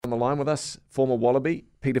the line with us, former Wallaby,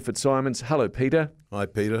 Peter Fitzsimons. Hello, Peter. Hi,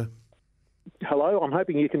 Peter. Hello, I'm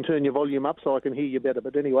hoping you can turn your volume up so I can hear you better.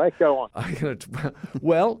 But anyway, go on. I'm going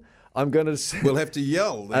to We'll have to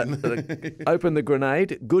yell then. open the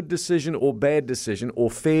grenade. Good decision or bad decision, or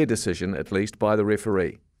fair decision, at least, by the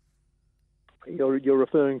referee? You're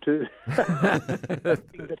referring to the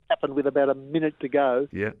thing that happened with about a minute to go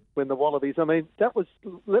when the Wallabies... I mean, that was...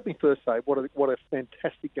 Let me first say, what a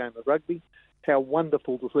fantastic game of rugby. How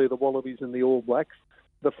wonderful to see the Wallabies and the All Blacks.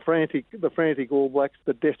 The frantic All Blacks,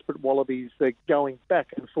 the desperate Wallabies, they're going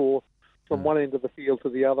back and forth from one end of the field to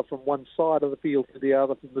the other, from one side of the field to the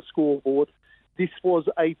other, from the scoreboard. This was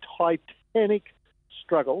a titanic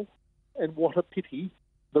struggle, and what a pity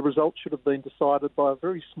the result should have been decided by a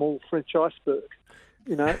very small French iceberg,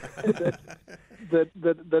 that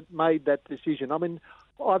made that decision. I mean,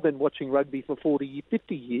 I've been watching rugby for 40,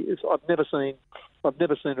 50 years. I've never seen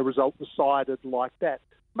a result decided like that.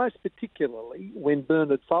 Most particularly when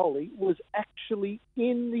Bernard Foley was actually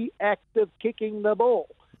in the act of kicking the ball.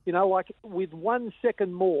 Like with 1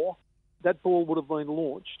 second more, that ball would have been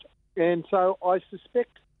launched. And so I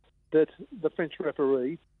suspect that the French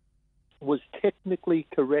referee was technically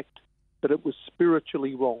correct, but it was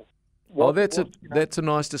spiritually wrong. That's a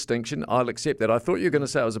nice distinction. I'll accept that. I thought you were going to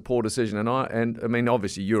say it was a poor decision, and I mean,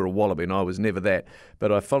 obviously you're a Wallaby, and I was never that.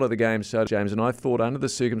 But I follow the game so, James, and I thought under the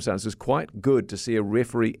circumstances it was quite good to see a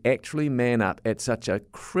referee actually man up at such a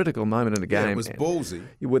critical moment in the game. Yeah, it was ballsy.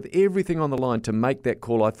 With everything on the line to make that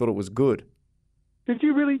call, I thought it was good. Did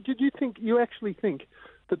you actually think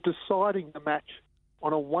that deciding the match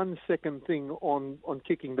on a 1 second thing on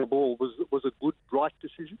kicking the ball was a good, right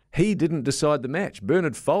decision? He didn't decide the match.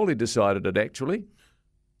 Bernard Foley decided it, actually.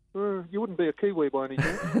 You wouldn't be a Kiwi by any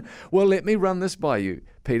chance. Well, let me run this by you,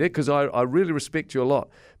 Peter, because I really respect you a lot.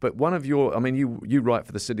 But one of your, I mean, you write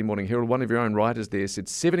for the Sydney Morning Herald, one of your own writers there said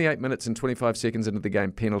 78 minutes and 25 seconds into the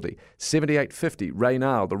game, penalty. 78.50,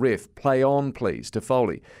 Reynal, the ref, play on, please, to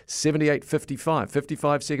Foley. 78.55,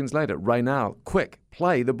 55 seconds later, Reynal, quick,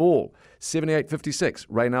 play the ball. 78.56,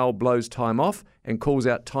 Reynal blows time off and calls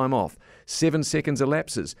out time off. 7 seconds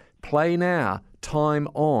elapses, play now, time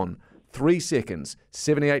on. 3 seconds,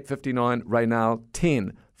 78.59, Reynal,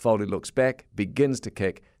 10. Foley looks back, begins to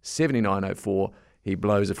kick, 79.04, he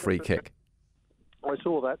blows a free kick. I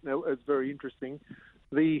saw that. Now, it's very interesting.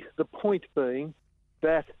 The point being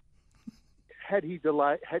that had he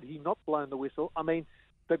not blown the whistle, I mean,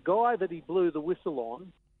 the guy that he blew the whistle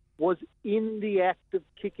on was in the act of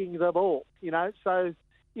kicking the ball. So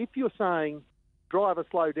if you're saying driver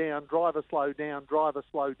slow down, driver slow down, driver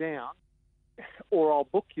slow down, or I'll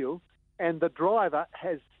book you, and the driver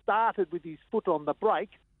has started with his foot on the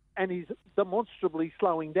brake and he's demonstrably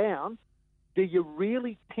slowing down, do you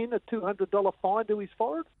really pin a $200 fine to his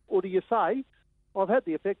forehead? Or do you say, I've had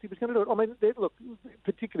the effect, he was going to do it? I mean, look,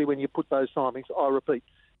 particularly when you put those timings, I repeat,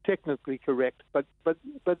 technically correct. But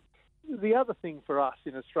the other thing for us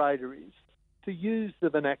in Australia is to use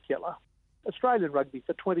the vernacular. Australian rugby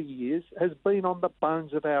for 20 years has been on the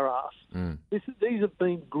bones of our arse. These have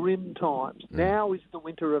been grim times. Now is the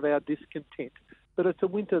winter of our discontent, but it's a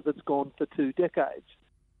winter that's gone for 2 decades.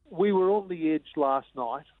 We were on the edge last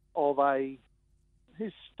night of a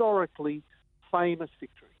historically famous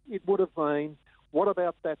victory. It would have been, what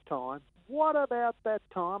about that time? What about that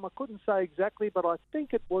time? I couldn't say exactly, but I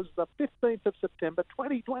think it was the 15th of September,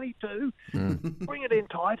 2022. Bring it in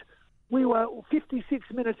tight. We were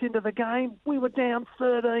 56 minutes into the game. We were down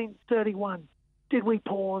 13-31. Did we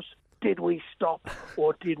pause? Did we stop?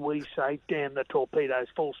 Or did we say, damn the torpedoes,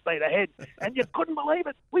 full speed ahead? And you couldn't believe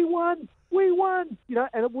it. We won. We won.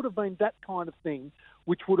 And it would have been that kind of thing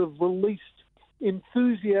which would have released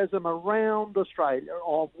enthusiasm around Australia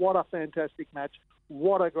of what a fantastic match,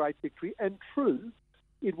 what a great victory. And true,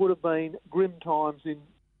 it would have been grim times in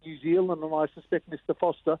New Zealand, and I suspect Mr.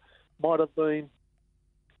 Foster might have been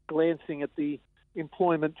glancing at the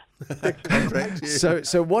employment section.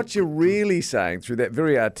 So what you're really saying through that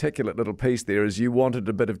very articulate little piece there is you wanted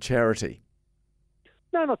a bit of charity.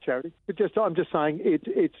 No, not charity. I'm just saying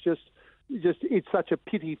it's such a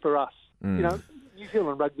pity for us. New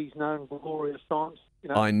Zealand rugby's known glorious times.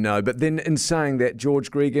 I know, but then in saying that,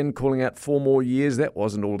 George Gregan calling out 4 more years, that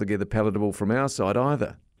wasn't altogether palatable from our side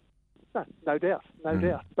either. No doubt.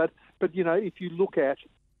 But if you look at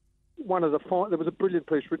one of the there was a brilliant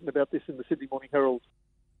piece written about this in the Sydney Morning Herald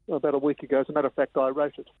about a week ago. As a matter of fact, I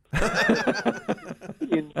wrote it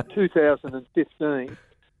in 2015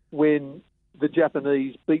 when the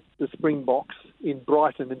Japanese beat the Springboks in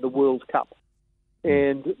Brighton in the World Cup,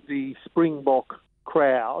 and the Springbok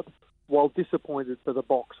crowd, while disappointed for the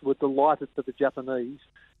Boks, were delighted for the Japanese,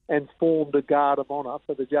 and formed a guard of honour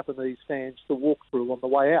for the Japanese fans to walk through on the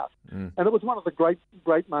way out. And it was one of the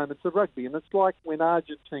great moments of rugby. And it's like when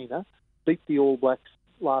Argentina beat the All Blacks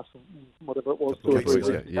last, whatever it was, 2 or 3 weeks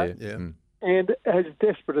ago. Yeah. And as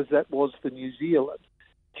desperate as that was for New Zealand,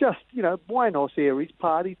 just, Buenos Aires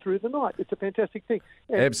party through the night. It's a fantastic thing.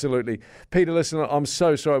 And Absolutely. Peter, listen, I'm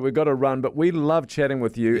so sorry. We've got to run, but we love chatting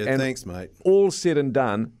with you. Yeah, and thanks, mate. all said and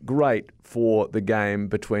done, great for the game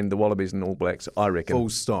between the Wallabies and All Blacks, I reckon. Full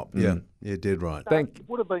stop. Yeah, dead right. Thank it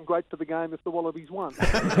would have been great for the game if the Wallabies won.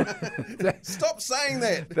 Stop saying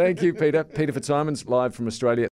that. Thank you, Peter. Peter Fitzsimons, live from Australia.